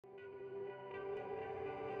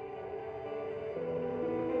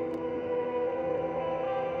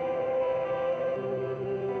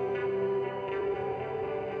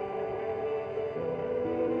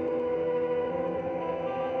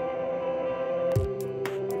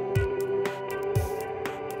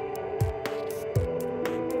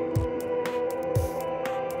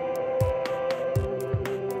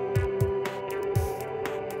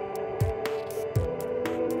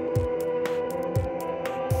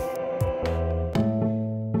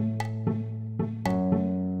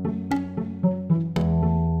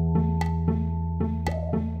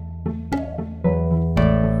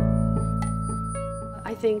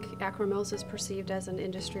think Akro-Mils is perceived as an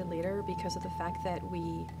industry leader because of the fact that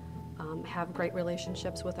we have great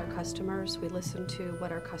relationships with our customers. We listen to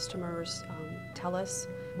what our customers tell us.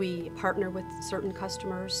 We partner with certain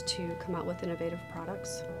customers to come out with innovative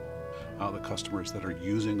products. The customers that are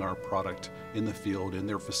using our product in the field, in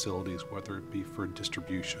their facilities, whether it be for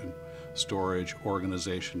distribution, storage,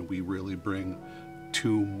 organization, we really bring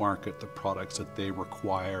to market the products that they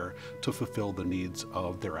require to fulfill the needs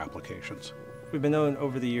of their applications. We've been known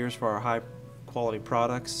over the years for our high quality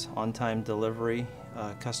products, on-time delivery,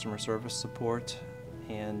 customer service support,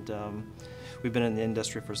 and we've been in the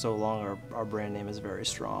industry for so long, our brand name is very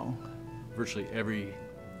strong. Virtually every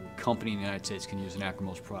company in the United States can use an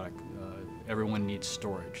Akro-Mils product. Everyone needs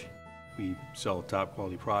storage. We sell a top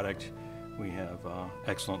quality product. We have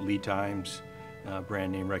excellent lead times,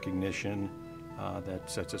 brand name recognition that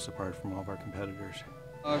sets us apart from all of our competitors.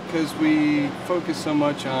 Because we focus so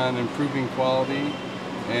much on improving quality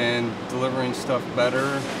and delivering stuff better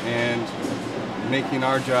and making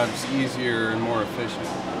our jobs easier and more efficient.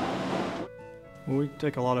 We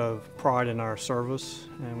take a lot of pride in our service,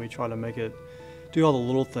 and we try to do all the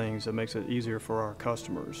little things that makes it easier for our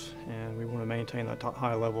customers, and we want to maintain that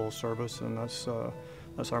high level of service, and that's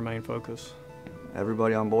our main focus.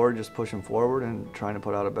 Everybody on board just pushing forward and trying to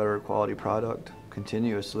put out a better quality product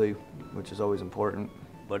continuously, which is always important.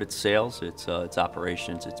 But it's sales, it's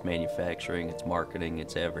operations, it's manufacturing, it's marketing,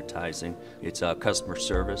 it's advertising, it's customer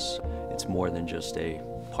service. It's more than just a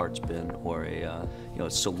parts bin or a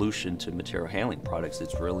solution to material handling products.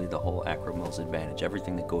 It's really the whole Akro-Mils advantage,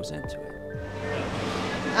 everything that goes into it.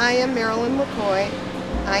 I am Marilyn McCoy.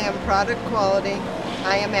 I am product quality.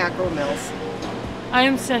 I am Akro-Mils. I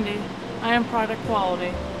am Cindy. I am product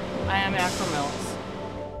quality. I am Akro-Mils.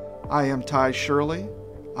 I am Ty Shirley.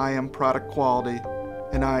 I am product quality,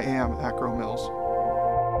 and I am Akro-Mils.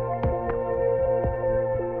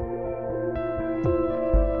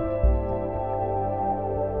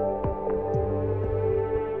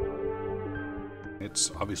 It's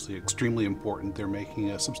obviously extremely important. They're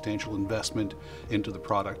making a substantial investment into the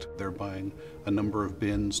product. They're buying a number of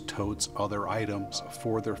bins, totes, other items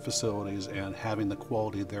for their facilities, and having the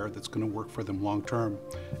quality there that's going to work for them long term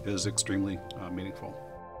is extremely meaningful.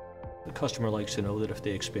 The customer likes to know that if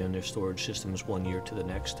they expand their storage systems one year to the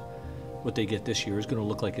next, what they get this year is going to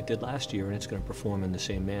look like it did last year, and it's going to perform in the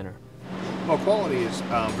same manner. Well, quality is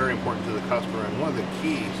very important to the customer, and one of the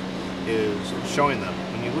keys is showing them.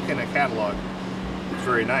 When you look in a catalog, it's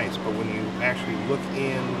very nice, but when you actually look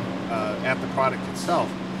in at the product itself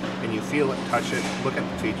and you feel it, touch it, look at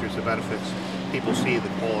the features, the benefits, people see the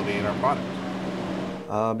quality in our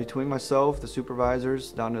product. Between myself, the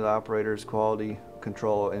supervisors, down to the operators, quality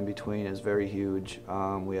control in between is very huge.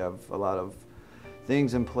 We have a lot of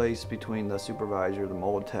things in place between the supervisor, the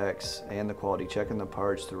mold techs, and the quality, checking the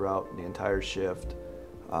parts throughout the entire shift.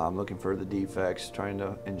 Looking for the defects, trying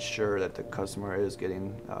to ensure that the customer is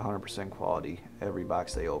getting 100% quality every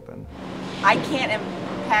box they open. I can't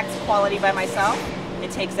impact quality by myself. It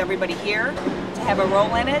takes everybody here to have a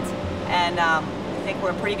role in it, and I think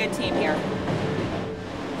we're a pretty good team here.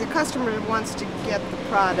 The customer wants to get the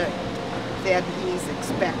product that he's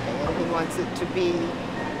expecting, and he wants it to be,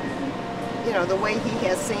 the way he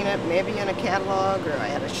has seen it, maybe in a catalog or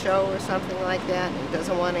at a show or something like that. He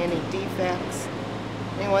doesn't want any defects.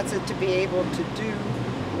 He wants it to be able to do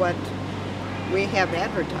what we have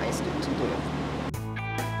advertised it to do.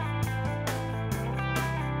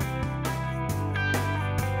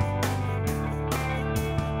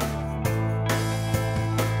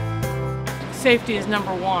 Safety is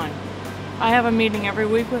number one. I have a meeting every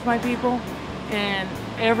week with my people, and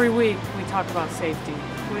every week we talk about safety.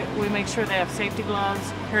 We make sure they have safety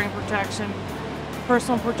gloves, hearing protection.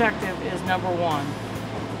 Personal protective is number one.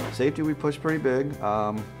 Safety we push pretty big,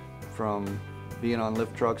 from being on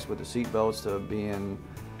lift trucks with the seat belts to being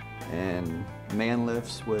in man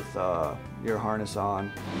lifts with your harness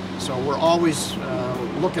on. So we're always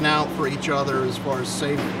looking out for each other as far as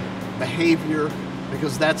safe behavior,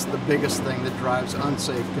 because that's the biggest thing that drives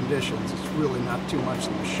unsafe conditions. It's really not too much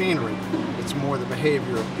the machinery, it's more the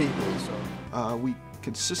behavior of people. So we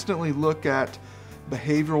consistently look at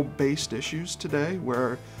behavioral-based issues today,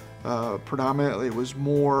 where predominantly it was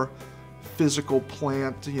more physical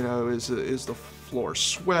plant, is the floor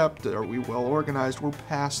swept, are we well organized? We're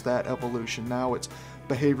past that evolution. Now it's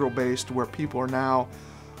behavioral based, where people are now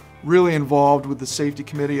really involved with the safety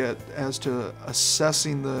committee as to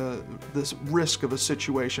assessing this risk of a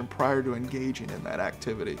situation prior to engaging in that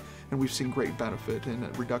activity. And we've seen great benefit in a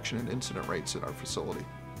reduction in incident rates at our facility.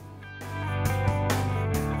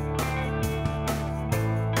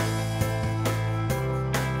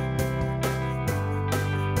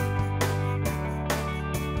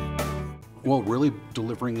 Well, really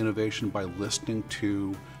delivering innovation by listening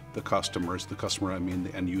to the customers, the customer I mean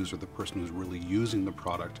the end user, the person who's really using the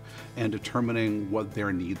product, and determining what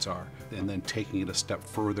their needs are, and then taking it a step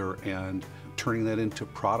further and turning that into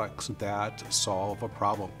products that solve a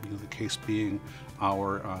problem. You know, the case being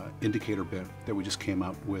our indicator bin that we just came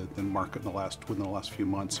out with in market within the last few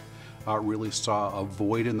months. Really saw a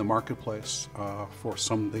void in the marketplace for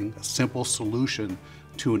something, a simple solution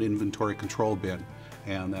to an inventory control bin,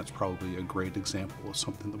 and that's probably a great example of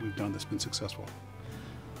something that we've done that's been successful.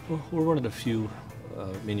 Well, we're one of the few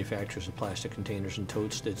manufacturers of plastic containers and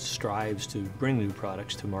totes that strives to bring new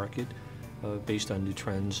products to market based on new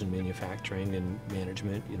trends in manufacturing and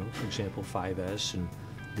management. You know, for example, 5S and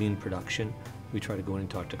lean production. We try to go in and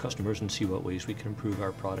talk to customers and see what ways we can improve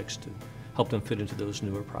our products to help them fit into those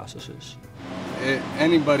newer processes.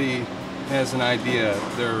 Anybody has an idea,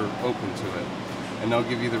 they're open to it, and they'll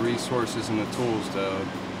give you the resources and the tools to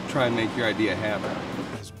try and make your idea happen.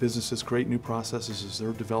 As businesses create new processes, as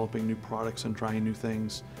they're developing new products and trying new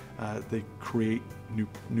things, they create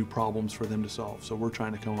new problems for them to solve. So we're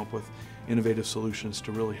trying to come up with innovative solutions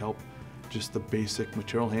to really help just the basic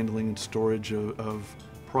material handling and storage of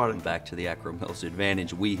product. Back to the Akro-Mils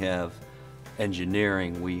advantage, we have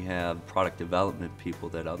engineering, we have product development people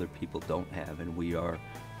that other people don't have, and we are,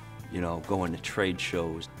 you know, going to trade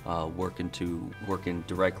shows, working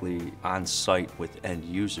directly on site with end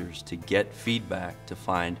users to get feedback to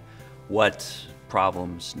find what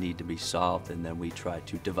problems need to be solved, and then we try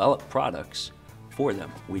to develop products for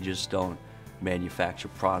them. We just don't manufacture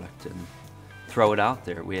product and throw it out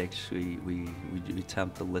there. We actually we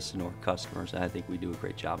attempt to listen to our customers, and I think we do a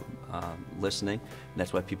great job of listening, and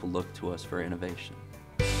that's why people look to us for innovation.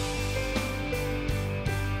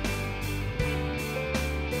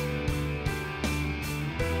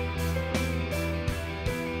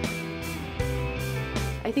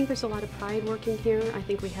 I think there's a lot of pride working here. I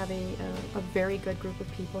think we have a very good group of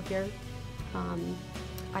people here.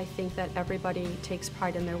 I think that everybody takes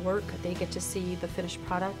pride in their work. They get to see the finished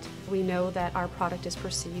product. We know that our product is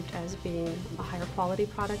perceived as being a higher quality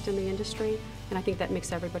product in the industry, and I think that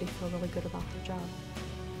makes everybody feel really good about their job.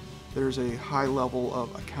 There's a high level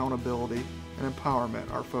of accountability and empowerment.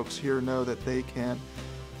 Our folks here know that they can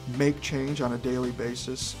make change on a daily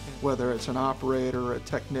basis, whether it's an operator, a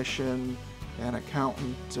technician, an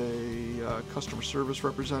accountant, a customer service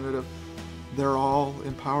representative. They're all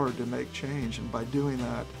empowered to make change, and by doing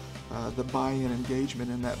that, the buy-in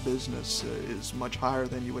engagement in that business is much higher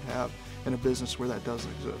than you would have in a business where that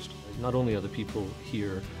doesn't exist. Not only are the people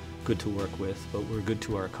here good to work with, but we're good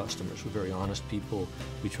to our customers. We're very honest people.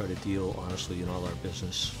 We try to deal honestly in all our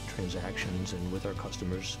business transactions, and with our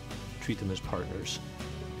customers, treat them as partners.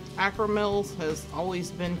 Akro-Mils has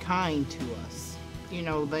always been kind to us. You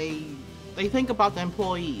know, they think about the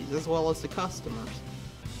employees as well as the customers.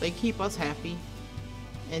 They keep us happy.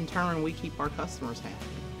 In turn, we keep our customers happy.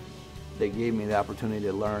 They gave me the opportunity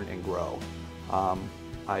to learn and grow.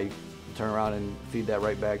 I turn around and feed that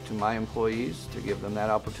right back to my employees to give them that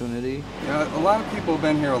opportunity. Yeah, a lot of people have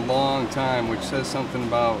been here a long time, which says something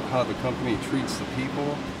about how the company treats the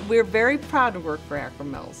people. We're very proud to work for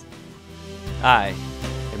Akro-Mils. I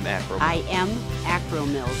am Akro-Mils. I am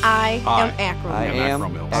Akro-Mils. I am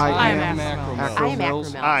Akro-Mils. I am Akro-Mils. I am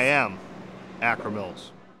Akro-Mils. I am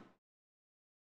Akro-Mils.